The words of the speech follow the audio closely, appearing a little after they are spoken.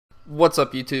What's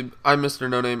up, YouTube? I'm Mr.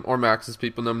 No Name, or Max as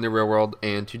people know me in the real world,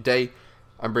 and today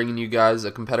I'm bringing you guys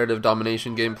a competitive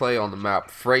domination gameplay on the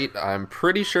map Freight. I'm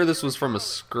pretty sure this was from a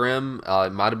scrim.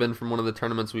 It might have been from one of the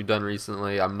tournaments we've done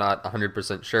recently. I'm not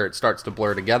 100% sure. It starts to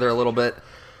blur together a little bit.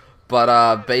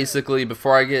 But basically,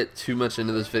 before I get too much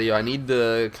into this video, I need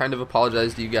to kind of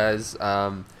apologize to you guys.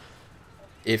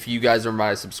 If you guys are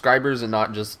my subscribers and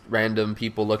not just random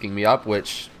people looking me up,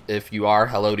 which if you are,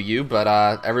 hello to you, but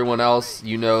everyone else,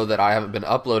 you know that I haven't been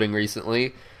uploading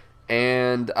recently,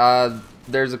 and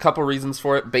there's a couple reasons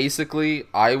for it. Basically,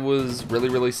 I was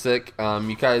really sick.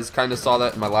 You guys kind of saw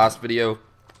that in my last video.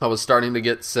 I was starting to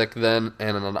get sick then,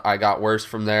 and I got worse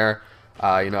from there.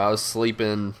 I was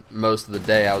sleeping most of the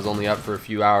day. I was only up for a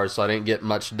few hours, so I didn't get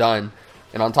much done.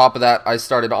 And on top of that, I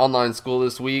started online school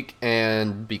this week,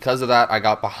 and because of that, I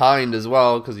got behind as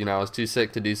well because, I was too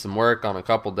sick to do some work on a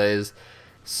couple days.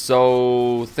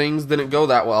 So things didn't go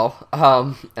that well.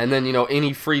 And then,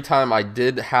 any free time I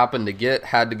did happen to get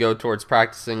had to go towards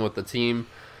practicing with the team.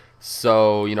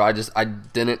 So, I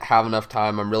didn't have enough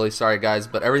time. I'm really sorry, guys,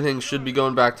 but everything should be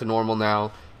going back to normal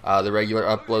now. The regular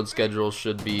upload schedule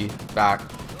should be back.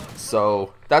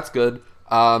 So that's good.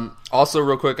 Also,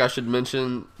 real quick, I should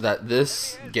mention that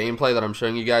this gameplay that I'm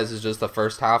showing you guys is just the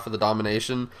first half of the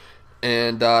domination,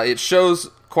 and it shows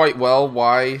quite well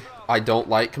why I don't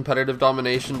like competitive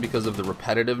domination, because of the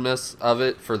repetitiveness of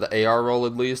it for the AR role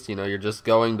at least. You're just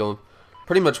going to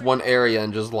pretty much one area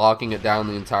and just locking it down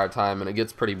the entire time, and it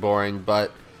gets pretty boring,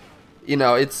 but,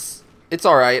 it's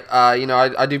alright.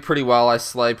 I do pretty well. I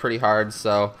slay pretty hard,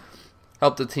 so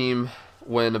help the team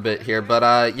win a bit here,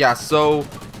 but, yeah, so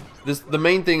the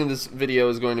main thing in this video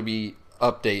is going to be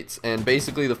updates, and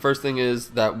basically the first thing is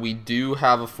that we do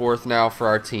have a fourth now for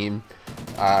our team.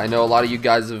 I know a lot of you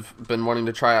guys have been wanting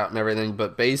to try out and everything,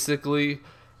 but basically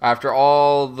after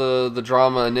all the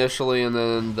drama initially and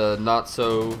then the not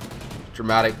so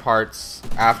dramatic parts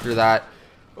after that,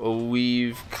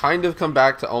 we've kind of come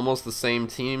back to almost the same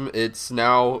team. It's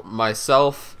now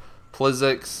myself,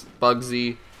 Plizzix,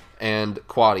 Bugsy, and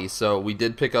Quaddy. So we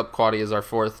did pick up Quaddy as our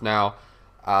fourth now.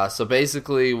 So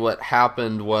basically what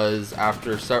happened was,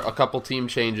 after a couple team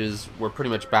changes, we're pretty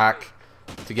much back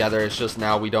together. It's just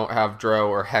now we don't have Dro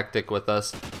or Hectic with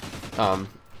us.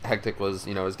 Hectic was,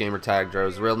 his gamer tag,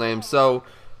 Dro's real name. So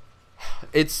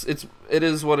it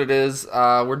is what it is.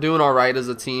 We're doing alright as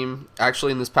a team.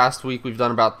 Actually, in this past week, we've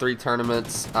done about 3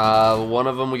 tournaments. One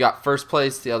of them we got first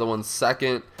place, the other one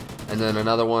second, and then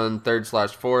another one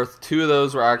third/fourth. 2 of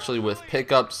those were actually with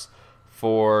pickups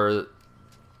for,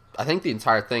 I think, the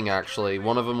entire thing, actually.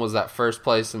 One of them was that first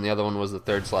place, and the other one was the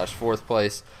third/fourth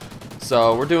place.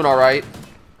 So we're doing alright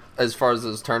as far as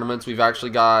those tournaments. We've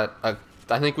actually got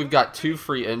I think we've got 2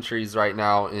 free entries right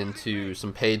now into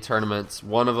some paid tournaments.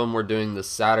 One of them we're doing this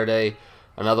Saturday.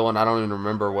 Another one, I don't even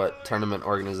remember what tournament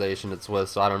organization it's with,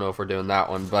 so I don't know if we're doing that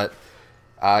one. But,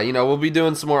 we'll be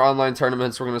doing some more online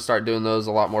tournaments. We're going to start doing those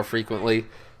a lot more frequently.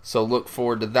 So look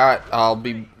forward to that. I'll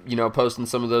be, posting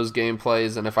some of those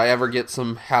gameplays, and if I ever get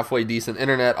some halfway decent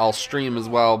internet, I'll stream as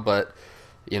well. But,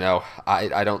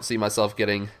 I don't see myself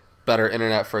getting better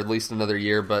internet for at least another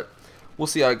year, but we'll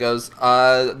see how it goes.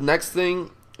 Next thing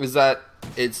is that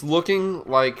it's looking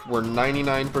like we're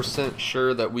 99%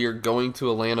 sure that we are going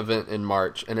to a LAN event in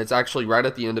March, and it's actually right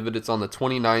at the end of it. It's on the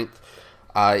 29th.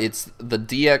 It's the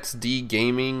DXD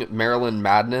Gaming Maryland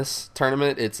Madness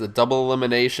tournament. It's a double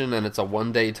elimination, and it's a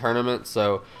one-day tournament,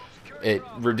 so it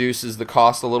reduces the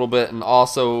cost a little bit, and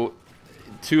also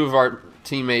 2 of our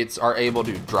teammates are able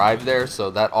to drive there, so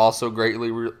that also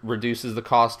greatly reduces the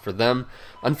cost for them.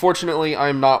 Unfortunately,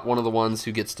 I'm not one of the ones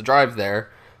who gets to drive there.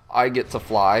 I get to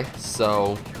fly,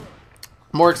 so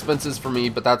more expenses for me,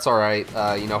 but that's alright.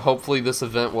 Hopefully this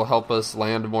event will help us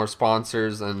land more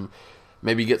sponsors and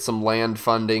maybe get some land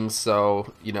funding,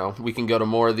 so we can go to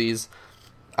more of these.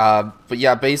 But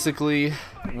yeah, basically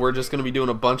we're just going to be doing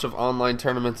a bunch of online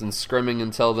tournaments and scrimming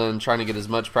until then, trying to get as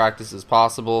much practice as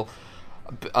possible.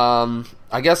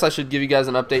 I guess I should give you guys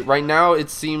an update. Right now, it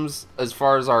seems, as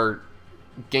far as our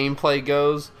gameplay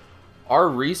goes, our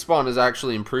respawn has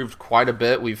actually improved quite a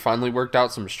bit. We've finally worked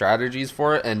out some strategies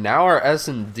for it, and now our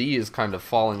S&D is kind of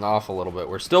falling off a little bit.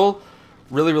 We're still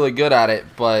really good at it,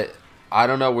 but I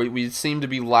don't know, we seem to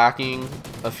be lacking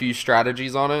a few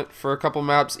strategies on it for a couple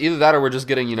maps. Either that, or we're just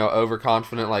getting,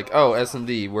 overconfident, like, oh,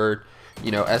 S&D, we're,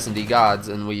 S&D gods,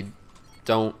 and we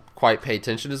don't quite pay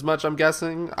attention as much, I'm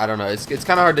guessing. I don't know. It's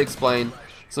kind of hard to explain.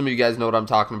 Some of you guys know what I'm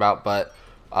talking about, but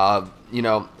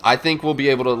I think we'll be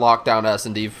able to lock down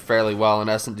S&D fairly well, and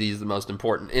S&D is the most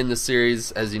important in the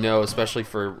series, as you know, especially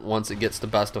for once it gets to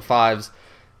best of 5s.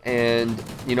 And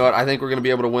you know what? I think we're going to be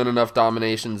able to win enough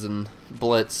dominations and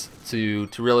blitz to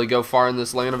really go far in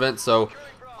this LAN event. So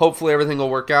hopefully everything will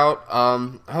work out.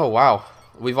 Oh wow,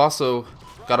 we've also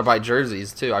got to buy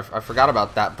jerseys too. I forgot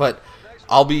about that, but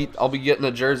I'll be getting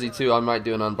a jersey too. I might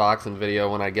do an unboxing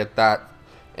video when I get that.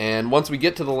 And once we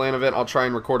get to the LAN event, I'll try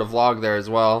and record a vlog there as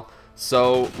well.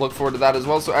 So look forward to that as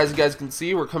well. So as you guys can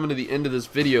see, we're coming to the end of this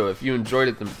video. If you enjoyed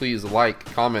it, then please like,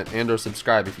 comment, and or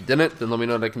subscribe. If you didn't, then let me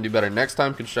know what I can do better next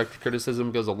time. Constructive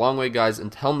criticism goes a long way, guys.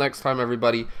 Until next time,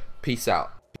 everybody, peace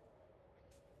out.